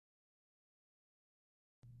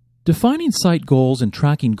Defining site goals and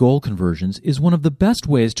tracking goal conversions is one of the best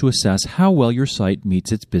ways to assess how well your site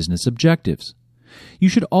meets its business objectives. You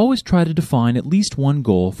should always try to define at least one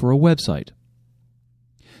goal for a website.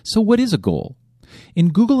 So what is a goal?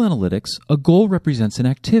 In Google Analytics, a goal represents an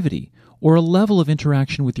activity or a level of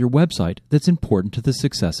interaction with your website that's important to the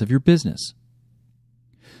success of your business.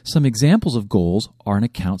 Some examples of goals are an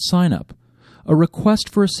account sign-up, a request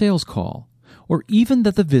for a sales call, or even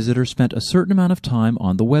that the visitor spent a certain amount of time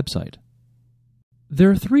on the website. There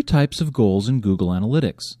are three types of goals in Google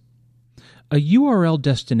Analytics. A URL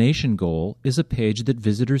destination goal is a page that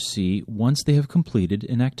visitors see once they have completed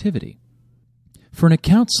an activity. For an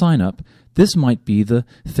account sign-up, this might be the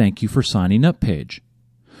 "Thank you for signing up" page.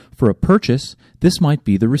 For a purchase, this might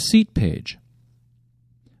be the receipt page.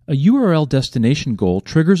 A URL destination goal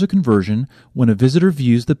triggers a conversion when a visitor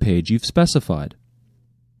views the page you've specified.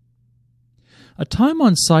 A time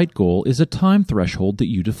on site goal is a time threshold that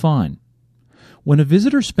you define. When a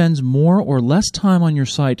visitor spends more or less time on your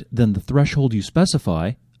site than the threshold you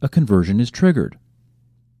specify, a conversion is triggered.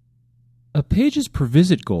 A pages per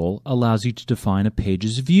visit goal allows you to define a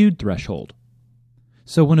pages viewed threshold.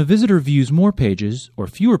 So when a visitor views more pages or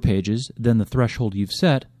fewer pages than the threshold you've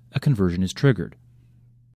set, a conversion is triggered.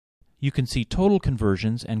 You can see total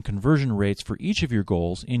conversions and conversion rates for each of your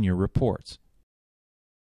goals in your reports.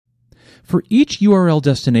 For each URL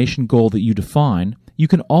destination goal that you define, you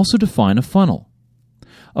can also define a funnel.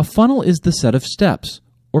 A funnel is the set of steps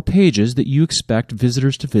or pages that you expect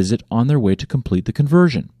visitors to visit on their way to complete the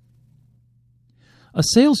conversion. A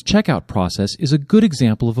sales checkout process is a good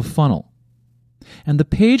example of a funnel. And the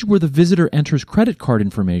page where the visitor enters credit card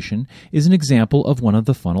information is an example of one of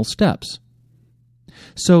the funnel steps.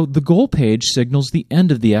 So the goal page signals the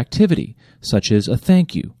end of the activity, such as a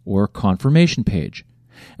thank you or confirmation page.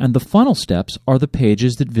 And the funnel steps are the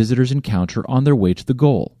pages that visitors encounter on their way to the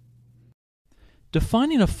goal.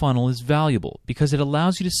 Defining a funnel is valuable because it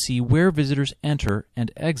allows you to see where visitors enter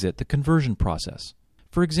and exit the conversion process.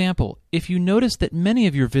 For example, if you notice that many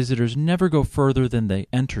of your visitors never go further than the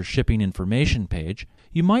Enter Shipping Information page,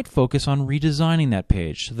 you might focus on redesigning that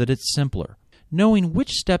page so that it's simpler. Knowing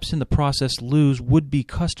which steps in the process lose would-be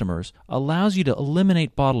customers allows you to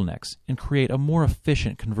eliminate bottlenecks and create a more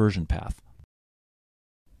efficient conversion path.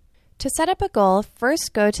 To set up a goal,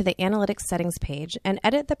 first go to the Analytics Settings page and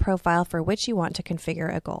edit the profile for which you want to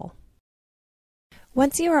configure a goal.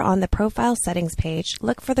 Once you are on the Profile Settings page,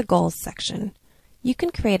 look for the Goals section. You can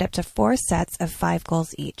create up to 4 sets of 5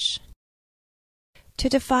 goals each. To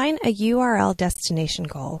define a URL destination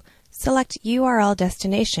goal, select URL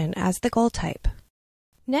destination as the goal type.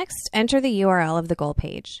 Next, enter the URL of the goal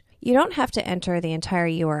page. You don't have to enter the entire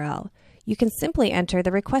URL. You can simply enter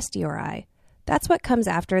the request URI. That's what comes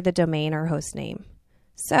after the domain or host name.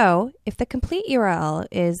 So, if the complete URL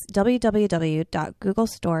is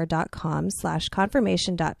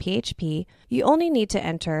www.googlestore.com/confirmation.php, you only need to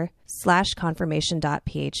enter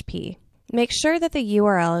 /confirmation.php. Make sure that the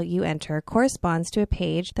URL you enter corresponds to a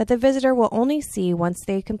page that the visitor will only see once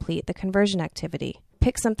they complete the conversion activity.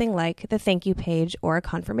 Pick something like the thank you page or a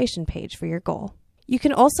confirmation page for your goal. You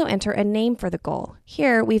can also enter a name for the goal.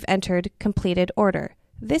 Here we've entered completed order.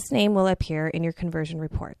 This name will appear in your conversion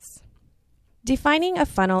reports. Defining a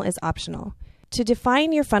funnel is optional. To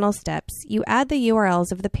define your funnel steps, you add the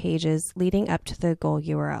URLs of the pages leading up to the goal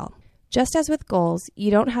URL. Just as with goals,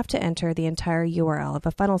 you don't have to enter the entire URL of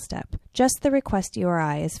a funnel step. Just the request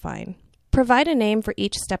URI is fine. Provide a name for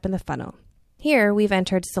each step in the funnel. Here, we've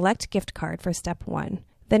entered Select Gift Card for Step 1.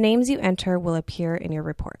 The names you enter will appear in your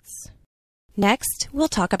reports. Next, we'll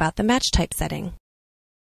talk about the match type setting.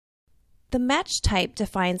 The match type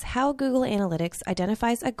defines how Google Analytics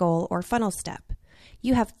identifies a goal or funnel step.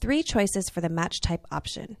 You have 3 choices for the match type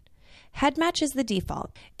option. Head match is the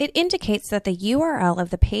default. It indicates that the URL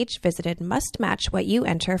of the page visited must match what you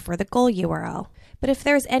enter for the goal URL. But if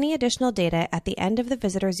there is any additional data at the end of the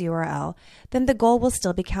visitor's URL, then the goal will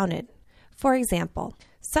still be counted. For example,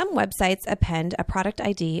 some websites append a product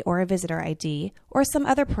ID or a visitor ID or some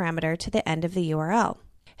other parameter to the end of the URL.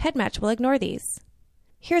 Head match will ignore these.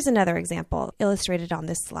 Here's another example illustrated on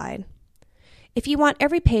this slide. If you want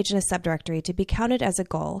every page in a subdirectory to be counted as a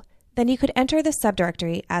goal, then you could enter the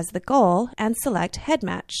subdirectory as the goal and select Head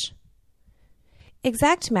Match.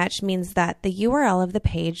 Exact match means that the URL of the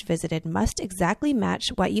page visited must exactly match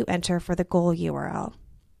what you enter for the goal URL.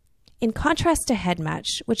 In contrast to Head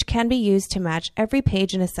Match, which can be used to match every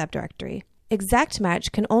page in a subdirectory, Exact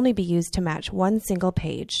Match can only be used to match one single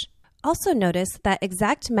page. Also notice that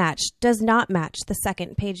exact match does not match the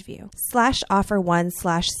second page view.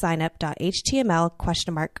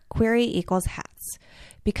 /offer1/signup.html ? Query equals hats.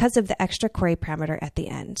 because of the extra query parameter at the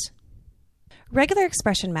end. Regular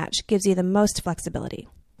expression match gives you the most flexibility.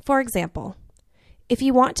 For example, if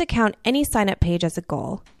you want to count any sign-up page as a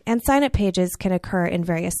goal, and sign-up pages can occur in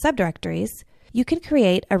various subdirectories, you can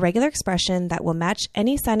create a regular expression that will match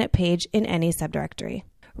any sign-up page in any subdirectory.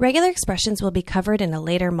 Regular expressions will be covered in a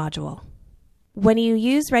later module. When you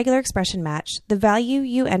use regular expression match, the value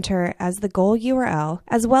you enter as the goal URL,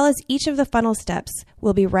 as well as each of the funnel steps,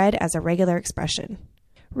 will be read as a regular expression.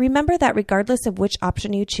 Remember that regardless of which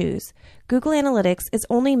option you choose, Google Analytics is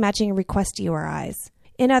only matching request URIs.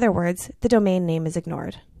 In other words, the domain name is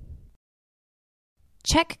ignored.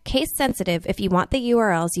 Check Case Sensitive if you want the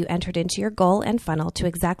URLs you entered into your goal and funnel to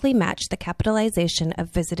exactly match the capitalization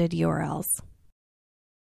of visited URLs.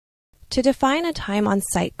 To define a time on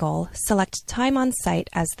site goal, select Time on Site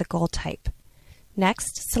as the goal type.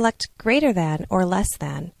 Next, select greater than or less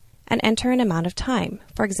than, and enter an amount of time,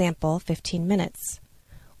 for example, 15 minutes.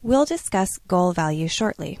 We'll discuss goal value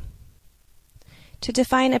shortly. To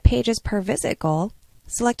define a pages per visit goal,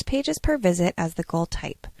 select Pages per Visit as the goal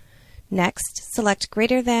type. Next, select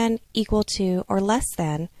greater than, equal to, or less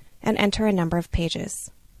than, and enter a number of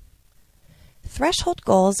pages. Threshold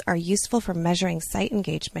goals are useful for measuring site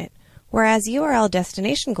engagement, whereas URL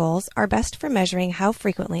destination goals are best for measuring how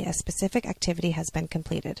frequently a specific activity has been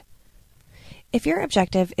completed. If your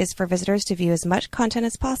objective is for visitors to view as much content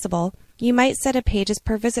as possible, you might set a pages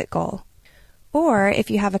per visit goal. Or if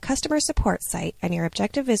you have a customer support site and your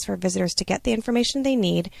objective is for visitors to get the information they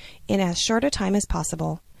need in as short a time as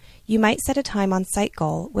possible, you might set a time on site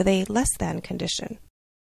goal with a less than condition.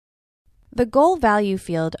 The goal value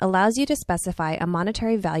field allows you to specify a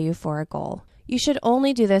monetary value for a goal. You should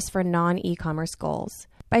only do this for non-e-commerce goals.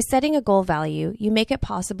 By setting a goal value, you make it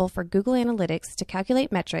possible for Google Analytics to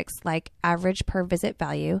calculate metrics like average per visit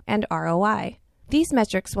value and ROI. These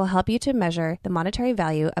metrics will help you to measure the monetary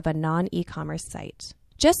value of a non-e-commerce site.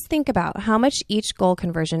 Just think about how much each goal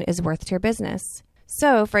conversion is worth to your business.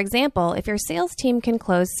 So, for example, if your sales team can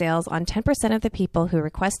close sales on 10% of the people who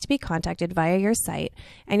request to be contacted via your site,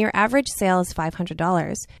 and your average sale is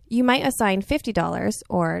 $500, you might assign $50,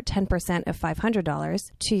 or 10% of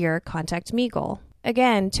 $500, to your Contact Me goal.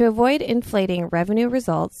 Again, to avoid inflating revenue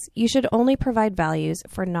results, you should only provide values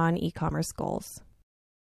for non-e-commerce goals.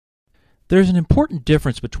 There's an important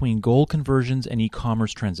difference between goal conversions and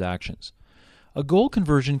e-commerce transactions. A goal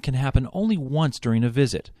conversion can happen only once during a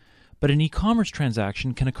visit, but an e-commerce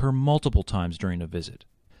transaction can occur multiple times during a visit.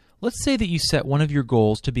 Let's say that you set one of your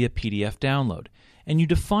goals to be a PDF download, and you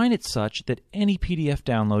define it such that any PDF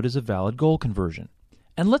download is a valid goal conversion.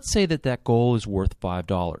 And let's say that that goal is worth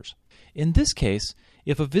 $5. In this case,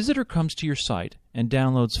 if a visitor comes to your site and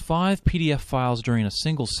downloads 5 PDF files during a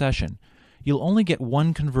single session, you'll only get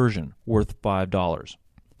one conversion worth $5.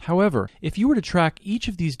 However, if you were to track each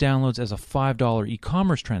of these downloads as a $5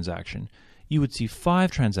 e-commerce transaction, you would see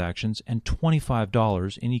 5 transactions and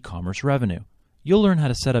 $25 in e-commerce revenue. You'll learn how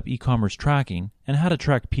to set up e-commerce tracking and how to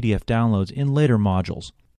track PDF downloads in later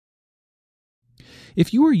modules.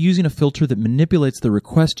 If you are using a filter that manipulates the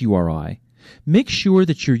request URI, make sure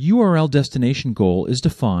that your URL destination goal is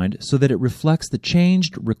defined so that it reflects the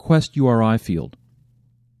changed request URI field.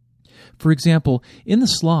 For example, in the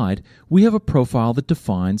slide, we have a profile that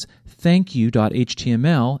defines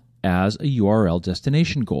thankyou.html as a URL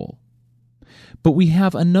destination goal. But we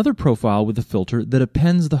have another profile with a filter that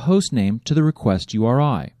appends the host name to the request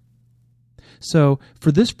URI. So,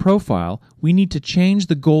 for this profile, we need to change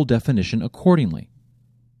the goal definition accordingly.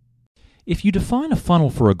 If you define a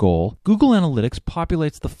funnel for a goal, Google Analytics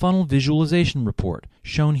populates the funnel visualization report,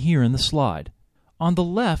 shown here in the slide. On the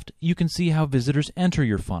left, you can see how visitors enter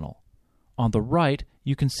your funnel. On the right,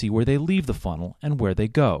 you can see where they leave the funnel and where they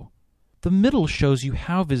go. The middle shows you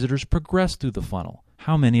how visitors progress through the funnel,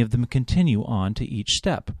 how many of them continue on to each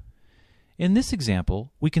step. In this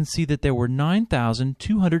example, we can see that there were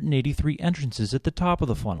 9,283 entrances at the top of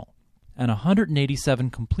the funnel and 187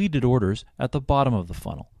 completed orders at the bottom of the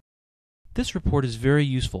funnel. This report is very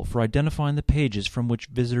useful for identifying the pages from which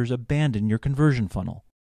visitors abandon your conversion funnel.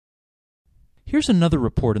 Here's another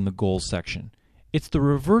report in the Goals section. It's the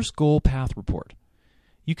Reverse Goal Path Report.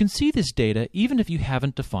 You can see this data even if you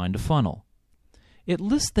haven't defined a funnel. It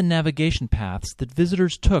lists the navigation paths that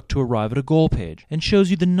visitors took to arrive at a goal page and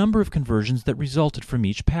shows you the number of conversions that resulted from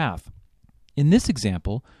each path. In this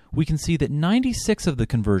example, we can see that 96 of the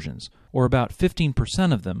conversions, or about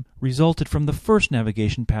 15% of them, resulted from the first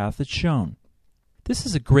navigation path that's shown. This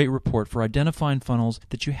is a great report for identifying funnels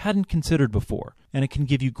that you hadn't considered before, and it can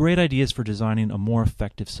give you great ideas for designing a more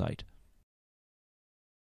effective site.